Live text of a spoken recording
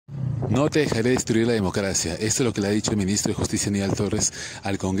No te dejaré destruir la democracia. Esto es lo que le ha dicho el ministro de Justicia Aníbal Torres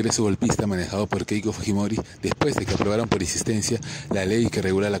al Congreso golpista manejado por Keiko Fujimori después de que aprobaron por insistencia la ley que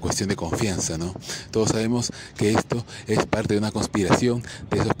regula la cuestión de confianza, ¿no? Todos sabemos que esto es parte de una conspiración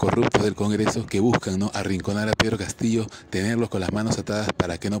de esos corruptos del Congreso que buscan, ¿no?, arrinconar a Pedro Castillo, tenerlos con las manos atadas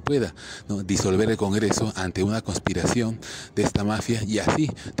para que no pueda, ¿no?, disolver el Congreso ante una conspiración de esta mafia y así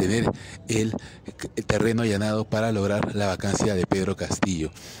tener el terreno allanado para lograr la vacancia de Pedro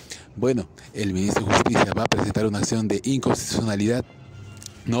Castillo. Bueno, el ministro de Justicia va a presentar una acción de inconstitucionalidad.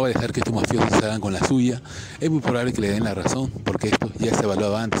 No va a dejar que estos mafiosos se hagan con la suya. Es muy probable que le den la razón, porque esto ya se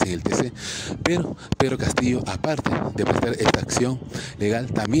evaluaba antes en el TC. Pero Pedro Castillo, aparte de prestar esta acción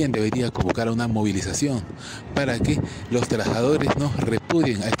legal, también debería convocar a una movilización para que los trabajadores no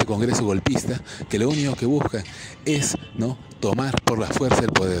repudien a este Congreso golpista, que lo único que busca es, ¿no?, tomar por la fuerza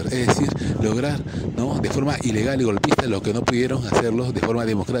el poder, es decir, lograr, ¿no?, de forma ilegal y golpista lo que no pudieron hacerlo de forma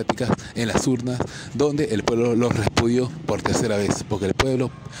democrática en las urnas, donde el pueblo los repudió por tercera vez, porque el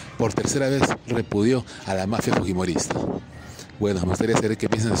pueblo por tercera vez repudió a la mafia fujimorista. Bueno, me gustaría saber qué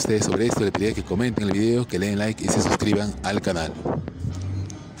piensan ustedes sobre esto. Les pediría que comenten el video, que le den like y se suscriban al canal.